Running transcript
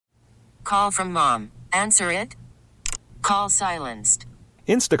Call from mom. Answer it. Call silenced.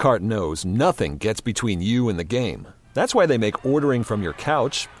 Instacart knows nothing gets between you and the game. That's why they make ordering from your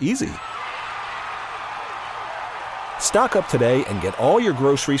couch easy. Stock up today and get all your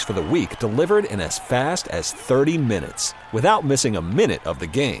groceries for the week delivered in as fast as 30 minutes without missing a minute of the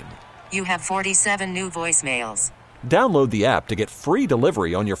game. You have 47 new voicemails. Download the app to get free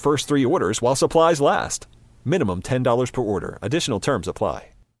delivery on your first 3 orders while supplies last. Minimum $10 per order. Additional terms apply.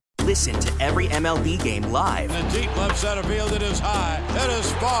 Listen to every MLB game live. In the deep left center field, it is high, it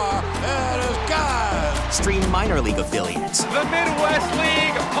is far, it is gone. Stream minor league affiliates. The Midwest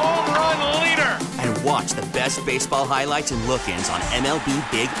League home run leader. And watch the best baseball highlights and look-ins on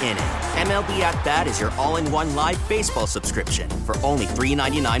MLB Big Inning. MLB At Bat is your all-in-one live baseball subscription for only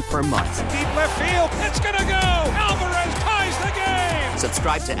 $3.99 per month. Deep left field, it's gonna go. Alvarez ties the game.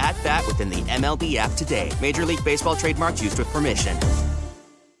 Subscribe to At Bat within the MLB app today. Major League Baseball trademarks used with permission.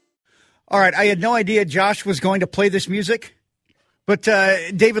 All right, I had no idea Josh was going to play this music, but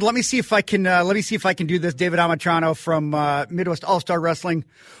David, let me see if I can do this. David Amatrano from Midwest All-Star Wrestling.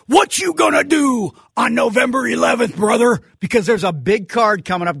 What you gonna do on November 11th, brother? Because there's a big card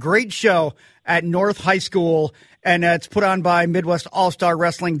coming up. Great show at North High School, and it's put on by Midwest All-Star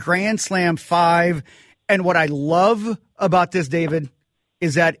Wrestling Grand Slam 5. And what I love about this, David,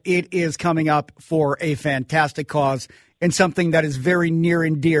 is that it is coming up for a fantastic cause and something that is very near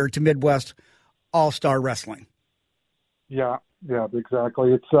and dear to Midwest All-Star Wrestling. Yeah,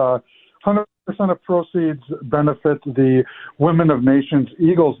 exactly. It's 100% of proceeds benefit the Women of Nations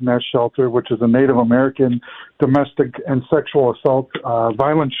Eagles Nest Shelter, which is a Native American domestic and sexual assault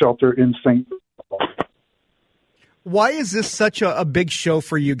violence shelter in St. Paul. Why is this such a big show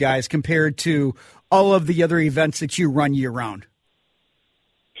for you guys compared to all of the other events that you run year-round?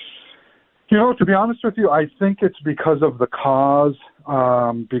 You know, to be honest with you, I think it's because of the cause,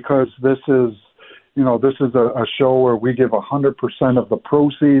 because this is a show where we give 100% of the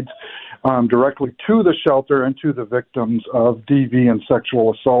proceeds directly to the shelter and to the victims of DV and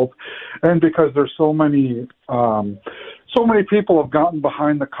sexual assault. And because there's so many people have gotten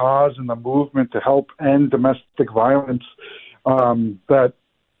behind the cause and the movement to help end domestic violence, that,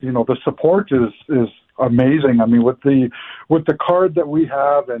 you know, the support is amazing. I mean, with the card that we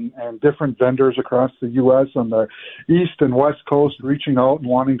have and different vendors across the U.S. on the East and West Coast reaching out and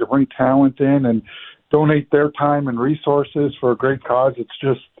wanting to bring talent in and donate their time and resources for a great cause,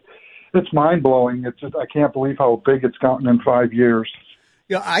 it's mind-blowing. I can't believe how big it's gotten in 5 years.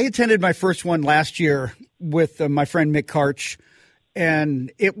 Yeah, I attended my first one last year with my friend Mick Karch,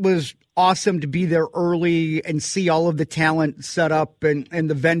 and it was awesome to be there early and see all of the talent set up and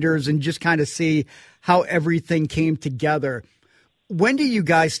the vendors and just kind of see how everything came together. When do you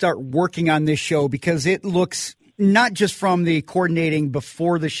guys start working on this show? Because it looks, not just from the coordinating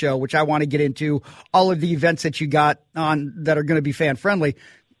before the show, which I want to get into, all of the events that you got on that are going to be fan-friendly,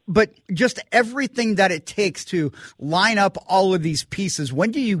 but just everything that it takes to line up all of these pieces. When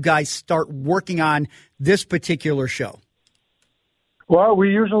do you guys start working on this particular show? Well,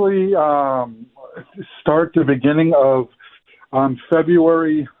 we usually start the beginning of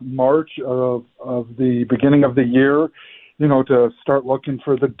February, March of the beginning of the year, you know, to start looking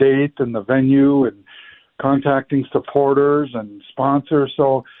for the date and the venue and contacting supporters and sponsors.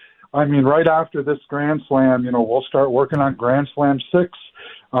 So, I mean, right after this Grand Slam, you know, we'll start working on Grand Slam 6,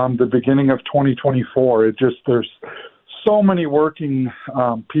 the beginning of 2024. There's so many working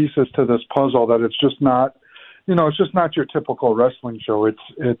pieces to this puzzle that it's just not your typical wrestling show.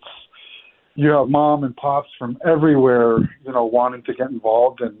 It's you have mom and pops from everywhere, you know, wanting to get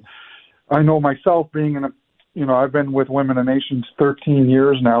involved. And I know myself being I've been with Women of Nations 13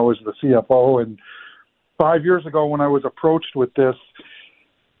 years now as the CFO. And 5 years ago when I was approached with this,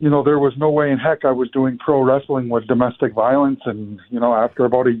 you know, there was no way in heck I was doing pro wrestling with domestic violence. And, you know, after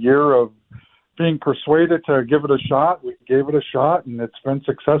about a year of being persuaded to give it a shot, we gave it a shot, and it's been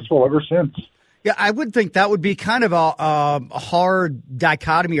successful ever since. Yeah, I would think that would be kind of a hard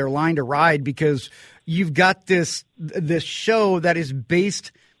dichotomy or line to ride, because you've got this show that is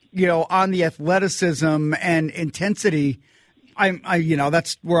based, you know, on the athleticism and intensity.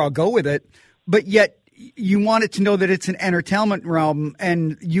 That's where I'll go with it. But yet you want it to know that it's an entertainment realm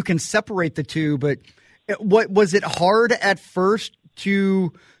and you can separate the two. But what was it hard at first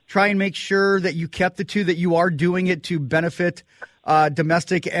to try and make sure that you kept the two, that you are doing it to benefit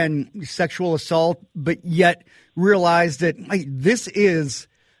domestic and sexual assault, but yet realize that this is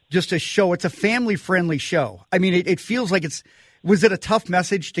just a show. It's a family-friendly show. I mean, it feels like was it a tough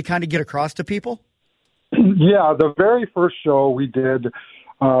message to kind of get across to people? Yeah, the very first show we did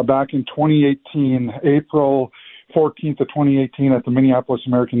back in 2018, April 14th of 2018 at the Minneapolis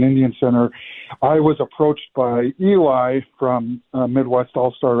American Indian Center, I was approached by Eli from Midwest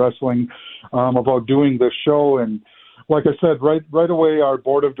All-Star Wrestling about doing this show. And like I said, right away, our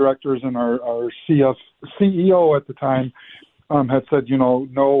board of directors and our CEO at the time had said,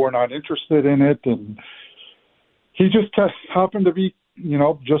 no, we're not interested in it. And he just happened to be,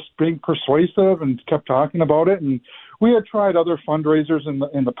 just being persuasive and kept talking about it. And we had tried other fundraisers in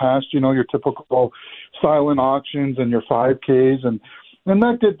the past, your typical silent auctions and your 5Ks, and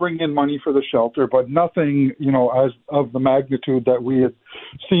that did bring in money for the shelter, but nothing, as of the magnitude that we had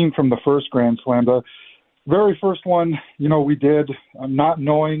seen from the first Grand Slam. The very first one, we did not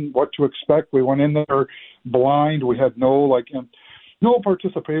knowing what to expect. We went in there blind. We had no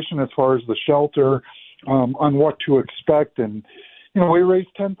participation as far as the shelter on what to expect, and we raised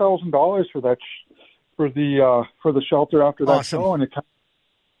 $10,000 for that. For the shelter after that show, and it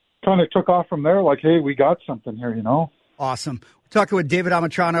kind of took off from there. Like, hey, we got something here, Awesome. We're talking with David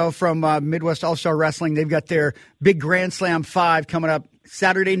Amatrano from Midwest All-Star Wrestling. They've got their big Grand Slam 5 coming up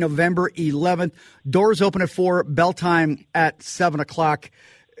Saturday, November 11th. Doors open at 4, bell time at 7 o'clock.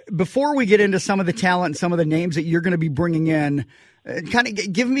 Before we get into some of the talent and some of the names that you're going to be bringing in, kind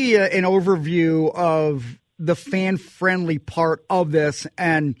of give me an overview of the fan-friendly part of this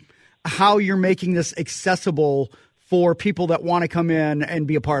and how you're making this accessible for people that want to come in and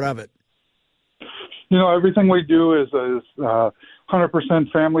be a part of it. Everything we do is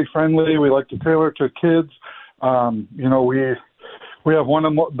 100% family friendly. We like to tailor to kids. We have one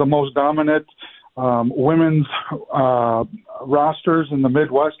of the most dominant women's rosters in the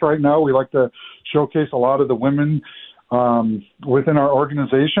Midwest right now. We like to showcase a lot of the women within our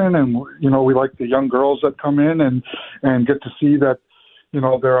organization, and we like the young girls that come in and get to see that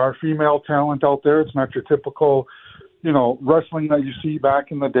there are female talent out there. It's not your typical, wrestling that you see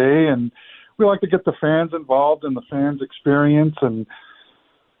back in the day. And we like to get the fans involved in the fans' experience. And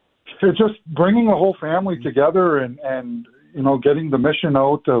it's just bringing the whole family together and getting the mission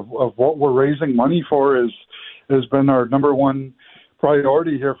out of what we're raising money for has been our number one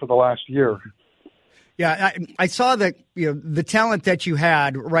priority here for the last year. Yeah, I saw that the talent that you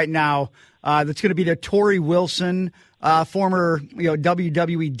had right now. That's going to be the Tori Wilson, former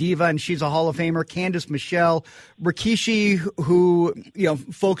WWE diva, and she's a Hall of Famer. Candice Michelle, Rikishi, who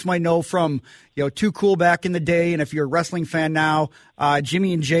folks might know from Too Cool back in the day, and if you're a wrestling fan now,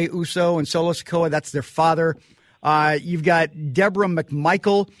 Jimmy and Jay Uso and Solo Sikoa, that's their father. You've got Deborah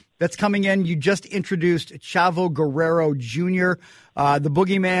McMichael that's coming in. You just introduced Chavo Guerrero Jr., the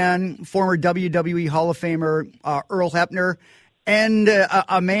Boogeyman, former WWE Hall of Famer Earl Hebner. And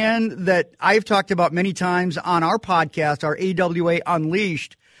a man that I've talked about many times on our podcast, our AWA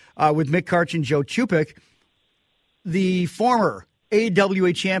Unleashed, with Mick Karch and Joe Chupik, the former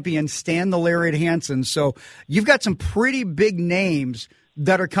AWA champion, Stan the Lariat Hansen. So you've got some pretty big names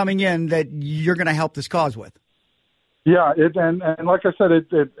that are coming in that you're going to help this cause with. Yeah, and like I said,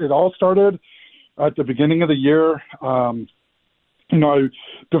 it all started at the beginning of the year. I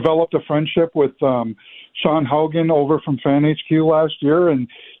developed a friendship with Sean Haugen over from Fan HQ last year, and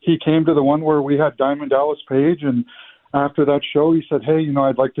he came to the one where we had Diamond Dallas Page, and after that show, he said, hey,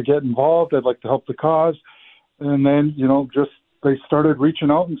 I'd like to get involved. I'd like to help the cause. And then, they started reaching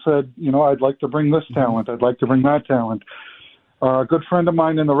out and said, I'd like to bring this talent. I'd like to bring that talent. A good friend of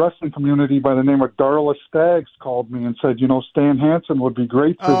mine in the wrestling community by the name of Darla Staggs called me and said, Stan Hansen would be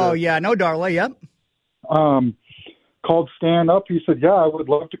great for this. Oh, yeah. No, Darla, yep. Called Stan up. He said, yeah, I would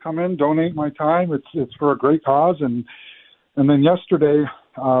love to come in, donate my time. It's for a great cause. And then yesterday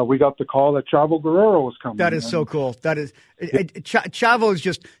we got the call that Chavo Guerrero was coming. That is so cool. That is Chavo's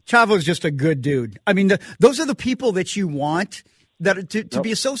just a good dude. I mean, those are the people that you want to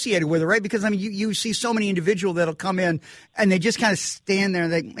be associated with it, right? Because you see so many individuals that'll come in and they just kind of stand there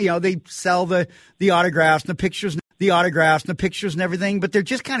and they sell the autographs and the pictures and everything, but they're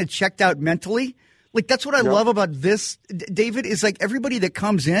just kind of checked out mentally. Like, that's what I love about this, David, is like everybody that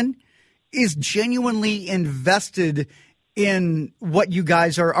comes in is genuinely invested in what you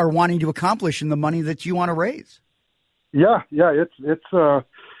guys are wanting to accomplish and the money that you want to raise. Yeah, it's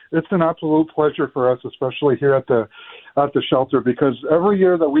an absolute pleasure for us, especially here at the shelter, because every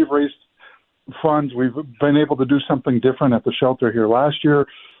year that we've raised funds, we've been able to do something different at the shelter here. Last year,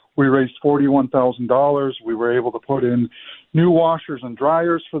 we raised $41,000. We were able to put in new washers and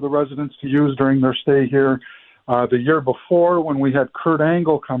dryers for the residents to use during their stay here. The year before, when we had Kurt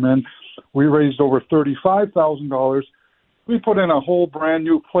Angle come in, we raised over $35,000. We put in a whole brand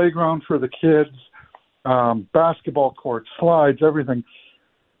new playground for the kids, basketball courts, slides, everything.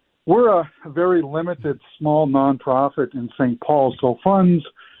 We're a very limited, small nonprofit in St. Paul, so funds,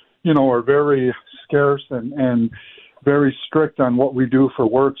 are very scarce and very strict on what we do for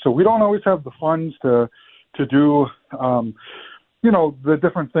work. So we don't always have the funds to do, the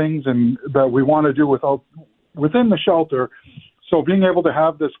different things and that we want to do within the shelter. So being able to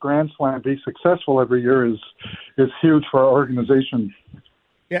have this Grand Slam be successful every year is huge for our organization.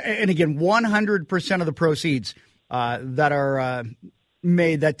 Yeah, and again, 100% of the proceeds that are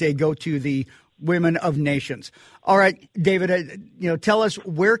made that day go to the Women of Nations. All right, David, tell us,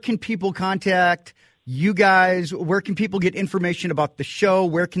 where can people contact you guys? Where can people get information about the show?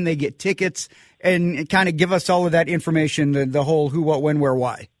 Where can they get tickets? And kind of give us all of that information, the whole who, what, when, where,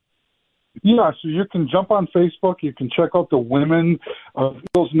 why. Yeah, so you can jump on Facebook. You can check out the Women of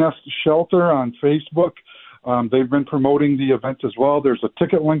Eagles Nest Shelter on Facebook. They've been promoting the event as well. There's a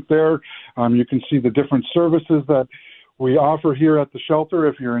ticket link there. You can see the different services that we offer here at the shelter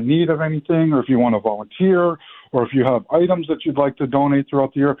if you're in need of anything, or if you want to volunteer, or if you have items that you'd like to donate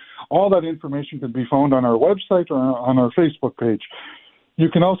throughout the year. All that information can be found on our website or on our Facebook page. You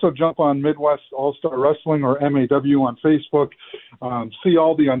can also jump on Midwest All-Star Wrestling, or MAW, on Facebook, see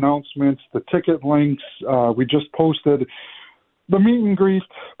all the announcements, the ticket links. We just posted the meet and greet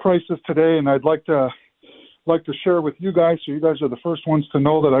prices today, and I'd like to share with you guys, so you guys are the first ones to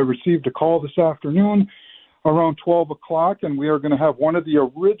know that I received a call this afternoon around 12 o'clock, and we are going to have one of the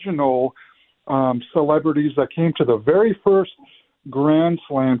original celebrities that came to the very first Grand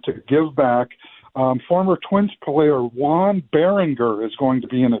Slam to give back. Former Twins player Juan Berenger is going to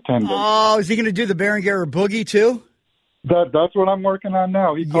be in attendance. Oh, is he going to do the Berenger Boogie too? That's what I'm working on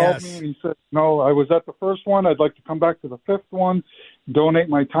now. He called me and he said, no, I was at the first one. I'd like to come back to the fifth one, donate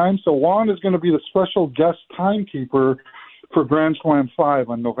my time. So Juan is going to be the special guest timekeeper for Grand Slam 5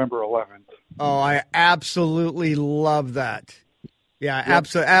 on November 11th. Oh, I absolutely love that. Yeah,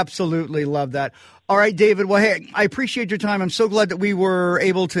 absolutely love that. All right, David. Well, hey, I appreciate your time. I'm so glad that we were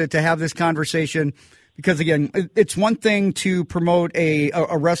able to have this conversation because, again, it's one thing to promote a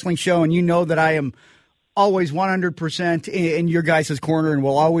wrestling show, and you know that I am always 100% in your guys' corner and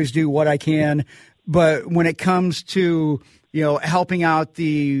will always do what I can. But when it comes to, helping out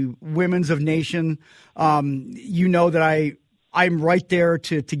the Women's of Nation, that I'm right there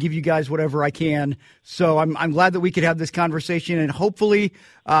to give you guys whatever I can. So I'm glad that we could have this conversation, and hopefully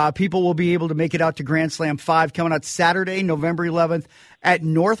people will be able to make it out to Grand Slam 5 coming out Saturday, November 11th at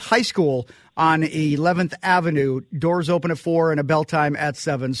North High School on 11th Avenue. Doors open at 4 and a bell time at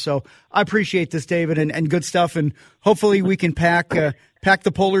 7. So I appreciate this, David, and good stuff, and hopefully we can pack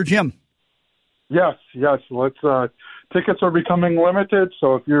the Polar Gym. Yes. Tickets are becoming limited,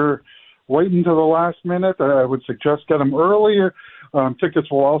 so if you're waiting to the last minute, I would suggest get them earlier. Tickets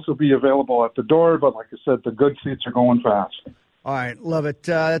will also be available at the door, but like I said, the good seats are going fast. All right, love it.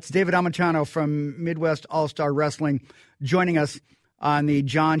 That's David Amiciano from Midwest All-Star Wrestling joining us on the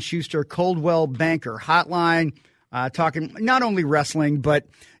John Schuster Coldwell Banker Hotline, talking not only wrestling, but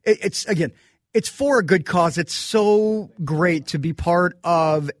it's for a good cause. It's so great to be part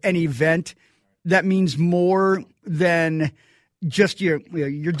of an event that means more than just you're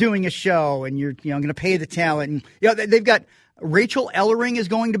doing a show and you're going to pay the talent. And they've got Rachel Ellering is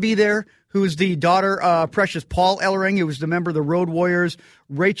going to be there, who is the daughter of Precious Paul Ellering, who was the member of the Road Warriors.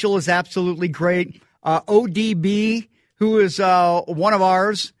 Rachel is absolutely great. ODB, who is one of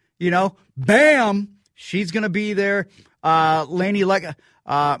ours, bam, she's going to be there. Masato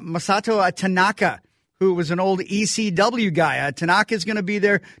Tanaka, who was an old ECW guy. Tanaka is going to be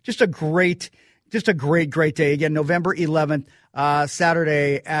there. Just a great day. Again, November 11th,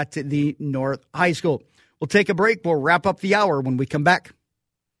 Saturday at the North High School. We'll take a break. We'll wrap up the hour when we come back.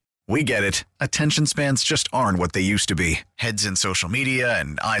 We get it. Attention spans just aren't what they used to be. Heads in social media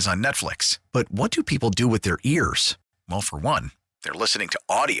and eyes on Netflix. But what do people do with their ears? Well, for one, they're listening to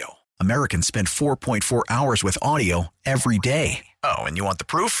audio. Americans spend 4.4 hours with audio every day. Oh, and you want the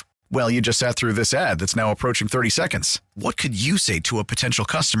proof? Well, you just sat through this ad that's now approaching 30 seconds. What could you say to a potential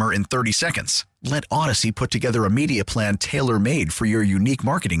customer in 30 seconds? Let Odyssey put together a media plan tailor-made for your unique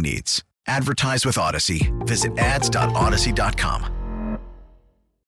marketing needs. Advertise with Odyssey. Visit ads.odyssey.com.